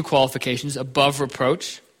these two qualifications, above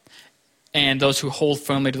reproach and those who hold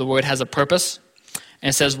firmly to the word, has a purpose.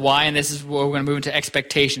 And it says why, and this is where we're going to move into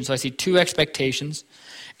expectation. So I see two expectations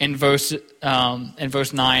in verse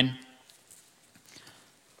 9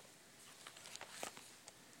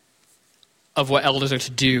 of what elders are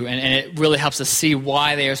to do. And it really helps us see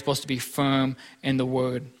why they are supposed to be firm in the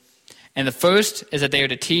word. And the first is that they are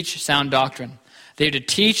to teach sound doctrine. They are to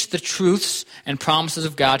teach the truths and promises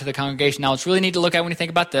of God to the congregation. Now, what's really neat to look at when you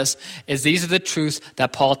think about this is these are the truths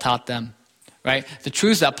that Paul taught them, right? The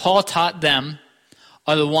truths that Paul taught them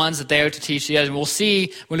are the ones that they are to teach the others. And we'll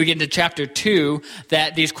see when we get into chapter 2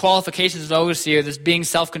 that these qualifications of overseer, this being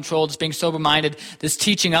self-controlled, this being sober-minded, this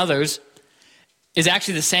teaching others, is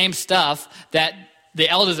actually the same stuff that the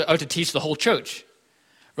elders are to teach the whole church,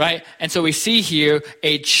 right? And so we see here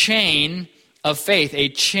a chain of faith, a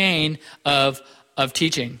chain of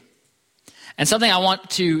teaching. And something I want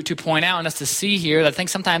to point out and us to see here, I think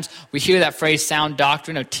sometimes we hear that phrase sound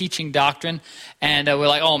doctrine or teaching doctrine, and we're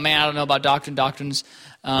like, oh man, I don't know about doctrine. Doctrines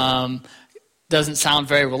doesn't sound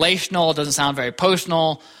very relational, doesn't sound very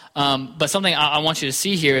personal. But something I want you to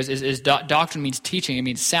see here is doctrine means teaching, it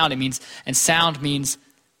means sound, and sound means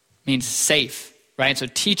safe, right? So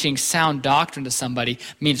teaching sound doctrine to somebody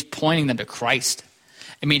means pointing them to Christ.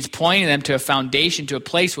 It means pointing them to a foundation, to a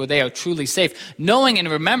place where they are truly safe, knowing and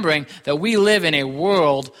remembering that we live in a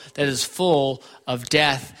world that is full of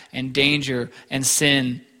death and danger and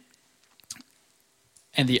sin.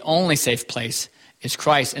 And the only safe place is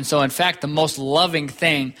Christ. And so, in fact, the most loving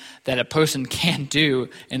thing that a person can do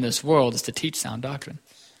in this world is to teach sound doctrine.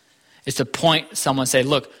 Is to point someone and say,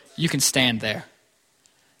 look, you can stand there.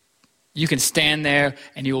 You can stand there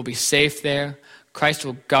and you will be safe there. Christ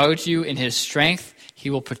will guard you in his strength. He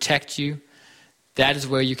will protect you. That is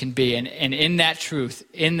where you can be. And in that truth,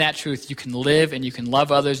 you can live and you can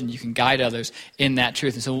love others and you can guide others in that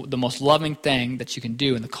truth. And so the most loving thing that you can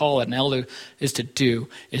do, and the call that an elder is to do,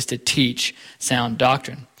 is to teach sound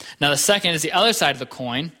doctrine. Now the second is the other side of the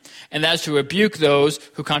coin, and that is to rebuke those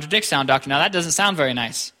who contradict sound doctrine. Now that doesn't sound very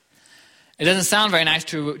nice. It doesn't sound very nice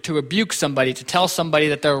to rebuke somebody, to tell somebody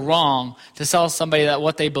that they're wrong, to tell somebody that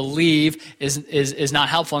what they believe is not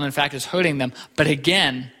helpful and in fact is hurting them. But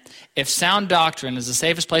again, if sound doctrine is the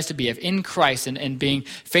safest place to be, if in Christ and being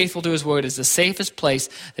faithful to his word is the safest place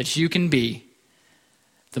that you can be,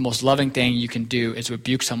 the most loving thing you can do is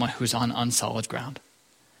rebuke someone who's on unsolid ground.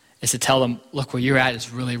 Is to tell them, look, where you're at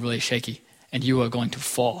is really, really shaky and you are going to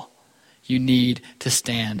fall. You need to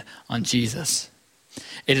stand on Jesus.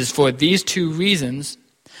 It is for these two reasons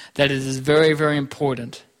that it is very, very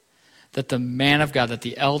important that the man of God, that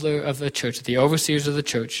the elder of the church, that the overseers of the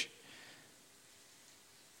church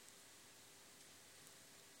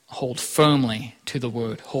hold firmly to the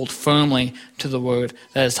word. Hold firmly to the word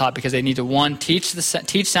that is taught, because they need to, one, teach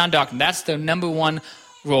sound doctrine. That's their number one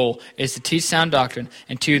role, is to teach sound doctrine,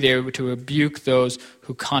 and two, they're to rebuke those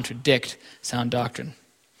who contradict sound doctrine.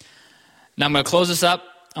 Now I'm going to close this up.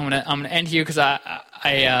 I'm going to end here because I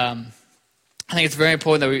think it's very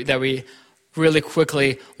important that we really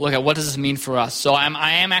quickly look at what does this mean for us. So I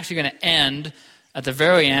am actually going to end at the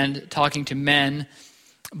very end talking to men,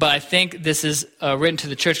 but I think this is written to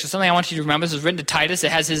the church. Because something I want you to remember, this is written to Titus.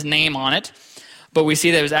 It has his name on it, but we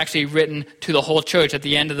see that it was actually written to the whole church. At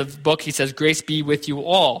the end of the book, he says, "Grace be with you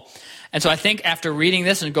all." And so I think after reading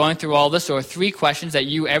this and going through all this, there are three questions that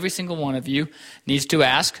every single one of you, needs to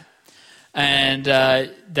ask. And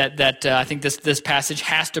I think this passage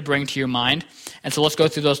has to bring to your mind. And so let's go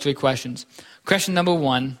through those three questions. Question number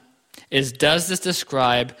one is, does this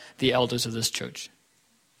describe the elders of this church?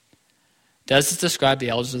 Does this describe the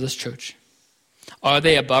elders of this church? Are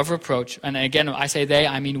they above reproach? And again, I say they,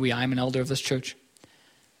 I mean we. I'm an elder of this church.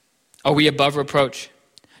 Are we above reproach?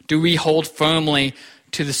 Do we hold firmly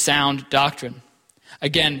to the sound doctrine?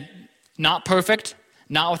 Again, not perfect,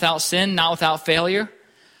 not without sin, not without failure.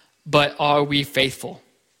 But are we faithful?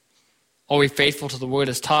 Are we faithful to the word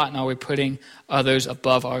as taught, and are we putting others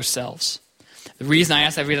above ourselves? The reason I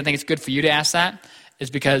ask that, the reason I think it's good for you to ask that,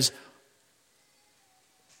 is because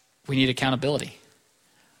we need accountability.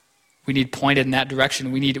 We need pointed in that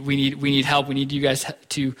direction. We need help. We need you guys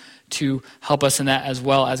to help us in that as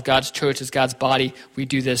well. As God's church, as God's body, we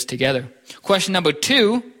do this together. Question number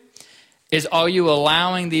two is, are you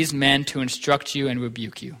allowing these men to instruct you and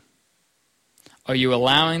rebuke you? Are you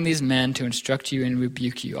allowing these men to instruct you and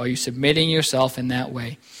rebuke you? Are you submitting yourself in that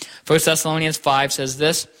way? 1 Thessalonians 5 says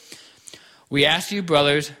this: "We ask you,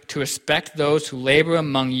 brothers, to respect those who labor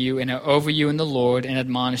among you and are over you in the Lord and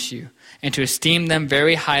admonish you, and to esteem them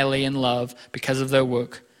very highly in love because of their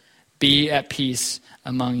work. Be at peace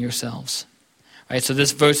among yourselves." Right, so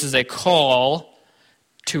this verse is a call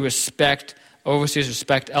to respect overseers,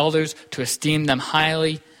 respect elders, to esteem them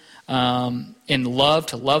highly in love,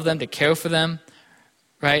 to love them, to care for them,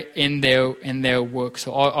 right, in their work.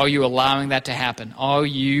 So are you allowing that to happen? Are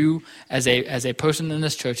you, as a person in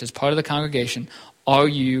this church, as part of the congregation, are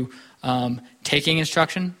you taking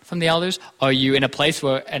instruction from the elders? Are you in a place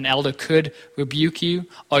where an elder could rebuke you?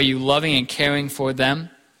 Are you loving and caring for them?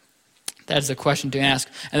 That is the question to ask.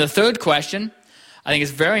 And the third question, I think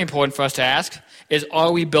is very important for us to ask, is,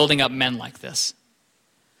 are we building up men like this?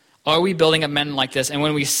 Are we building up men like this? And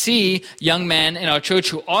when we see young men in our church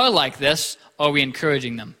who are like this, are we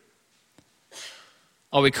encouraging them?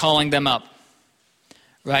 Are we calling them up?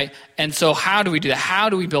 Right? And so how do we do that? How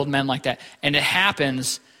do we build men like that? And it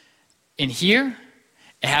happens in here.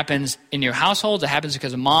 It happens in your households. It happens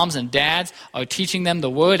because moms and dads are teaching them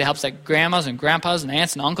the word. It helps that grandmas and grandpas and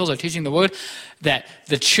aunts and uncles are teaching the word. That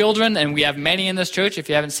the children, and we have many in this church, if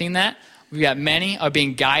you haven't seen that, we got many are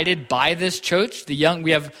being guided by this church.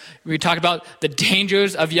 We talk about the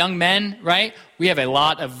dangers of young men, right? We have a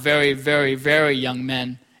lot of very, very, very young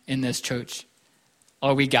men in this church.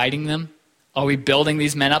 Are we guiding them? Are we building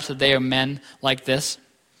these men up so they are men like this?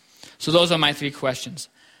 So those are my three questions.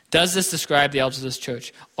 Does this describe the elders of this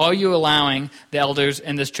church? Are you allowing the elders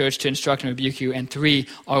in this church to instruct and rebuke you? And three,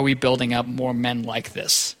 are we building up more men like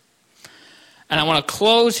this? And I want to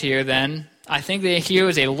close here then. I think that here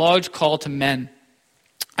is a large call to men.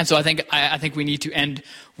 And so I think we need to end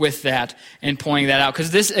with that and pointing that out. Because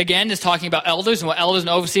this, again, is talking about elders and what elders and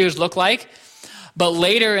overseers look like. But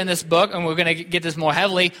later in this book, and we're going to get this more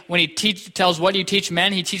heavily, when he tells what you teach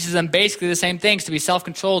men, he teaches them basically the same things: to be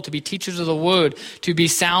self-controlled, to be teachers of the word, to be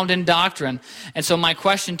sound in doctrine. And so my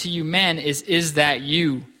question to you men is that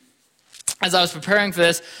you? As I was preparing for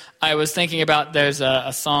this, I was thinking about, there's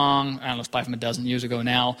a song, I don't know, it's probably from a dozen years ago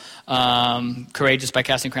now, Courageous by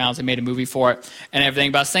Casting Crowns. They made a movie for it and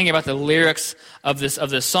everything. But I was thinking about the lyrics of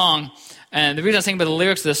this song. And the reason I was thinking about the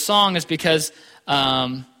lyrics of this song is because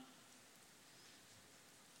God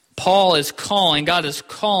is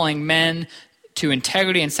calling men to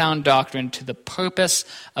integrity and sound doctrine, to the purpose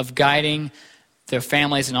of guiding their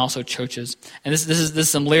families and also churches. And this is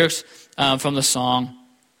some lyrics from the song.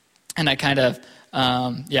 And I kind of,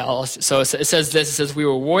 so it says this. It says, we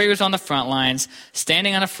were warriors on the front lines,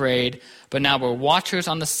 standing unafraid, but now we're watchers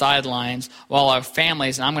on the sidelines, while our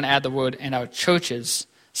families, and I'm going to add the word, and our churches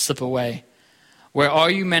slip away. Where are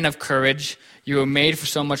you, men of courage? You were made for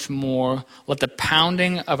so much more. Let the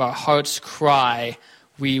pounding of our hearts cry,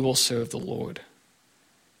 we will serve the Lord.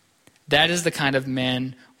 That is the kind of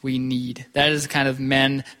men we need. That is the kind of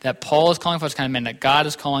men that Paul is calling for. It's the kind of men that God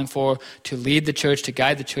is calling for to lead the church, to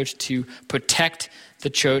guide the church, to protect the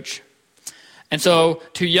church. And so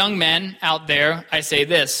to young men out there, I say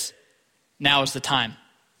this: now is the time.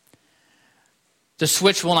 The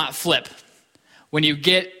switch will not flip. When you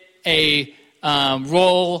get a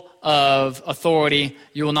role of authority,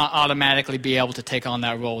 you will not automatically be able to take on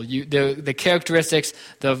that role. The characteristics,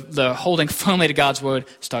 the holding firmly to God's word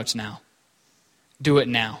starts now. Do it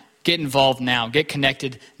now. Get involved now. Get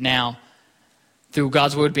connected now. Through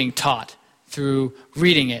God's word being taught, through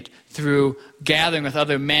reading it, through gathering with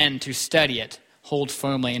other men to study it. Hold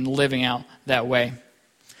firmly and living out that way.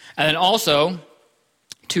 And then also,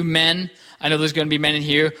 to men, I know there's going to be men in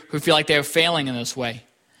here who feel like they're failing in this way.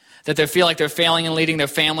 That they feel like they're failing in leading their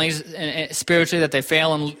families spiritually, that they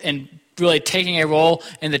fail in really taking a role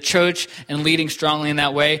in the church and leading strongly in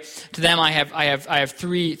that way. To them, I have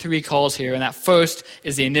three calls here, and that first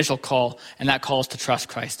is the initial call, and that call is to trust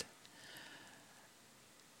Christ.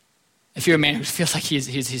 If you're a man who feels like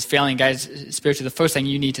he's failing, guys, spiritually, the first thing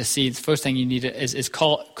you need to see, the first thing you need is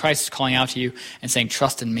Christ is calling out to you and saying,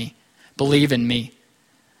 trust in me, believe in me.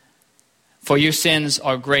 For your sins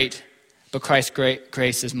are great, but Christ's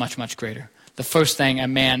grace is much, much greater. The first thing a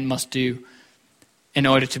man must do in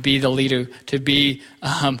order to be the leader, to be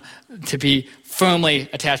firmly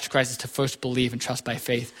attached to Christ, is to first believe and trust by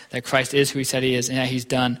faith that Christ is who he said he is and that he's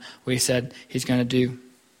done what he said he's going to do.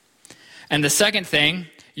 And the second thing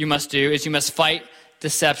you must do is you must fight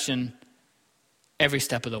deception every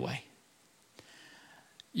step of the way.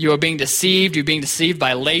 You are being deceived. You're being deceived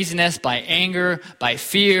by laziness, by anger, by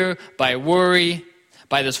fear, by worry,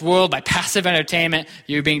 by this world, by passive entertainment.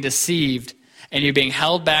 You're being deceived, and you're being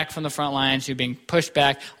held back from the front lines. You're being pushed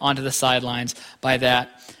back onto the sidelines by that.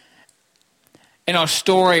 In our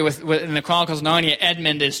story in the Chronicles of Narnia,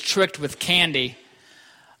 Edmund is tricked with candy.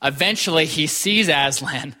 Eventually, he sees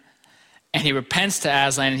Aslan, and he repents to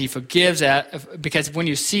Aslan, and he forgives, because when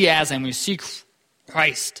you see Aslan, when you see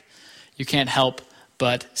Christ, you can't help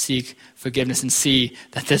but seek forgiveness and see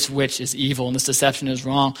that this witch is evil and this deception is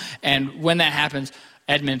wrong. And when that happens,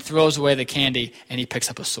 Edmund throws away the candy and he picks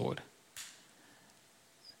up a sword.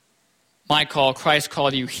 My call, Christ's call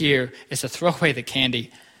to you here, is to throw away the candy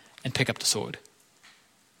and pick up the sword.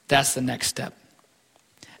 That's the next step.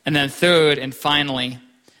 And then third and finally,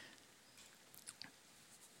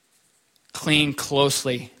 cling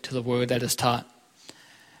closely to the word that is taught.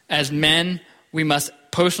 As men, we must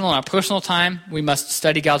in our personal time, we must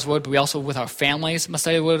study God's word, but we also, with our families, must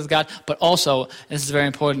study the word of God. But also, and this is very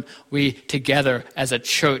important, we together as a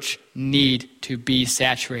church need to be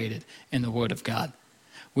saturated in the word of God.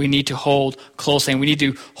 We need to hold closely, and we need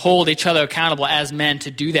to hold each other accountable as men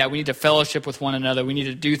to do that. We need to fellowship with one another. We need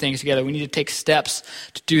to do things together. We need to take steps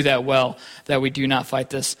to do that well, that we do not fight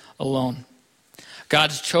this alone.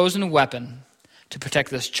 God's chosen weapon to protect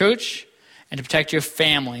this church and to protect your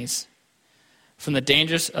families from the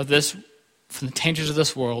dangers of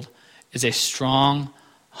this world is a strong,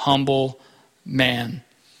 humble man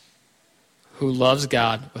who loves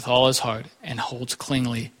God with all his heart and holds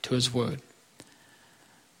clingingly to his word.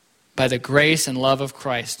 By the grace and love of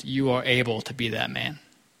Christ, you are able to be that man.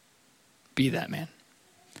 Be that man.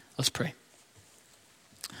 Let's pray.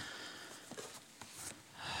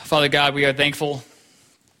 Father God, we are thankful.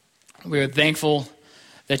 We are thankful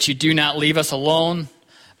that you do not leave us alone,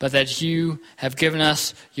 but that you have given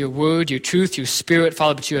us your word, your truth, your spirit,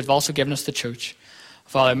 Father, but you have also given us the church.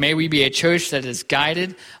 Father, may we be a church that is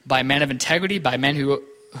guided by men of integrity, by men who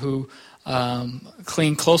who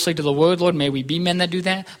cling closely to the Word, Lord. May we be men that do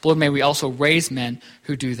that. Lord, may we also raise men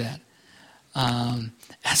who do that.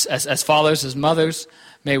 As fathers, as mothers,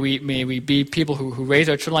 may we be people who raise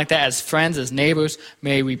our children like that. As friends, as neighbors,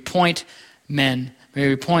 may we point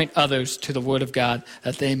others to the Word of God,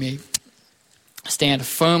 that they may stand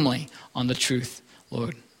firmly on the truth,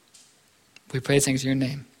 Lord. We pray things in your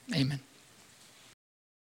name. Amen.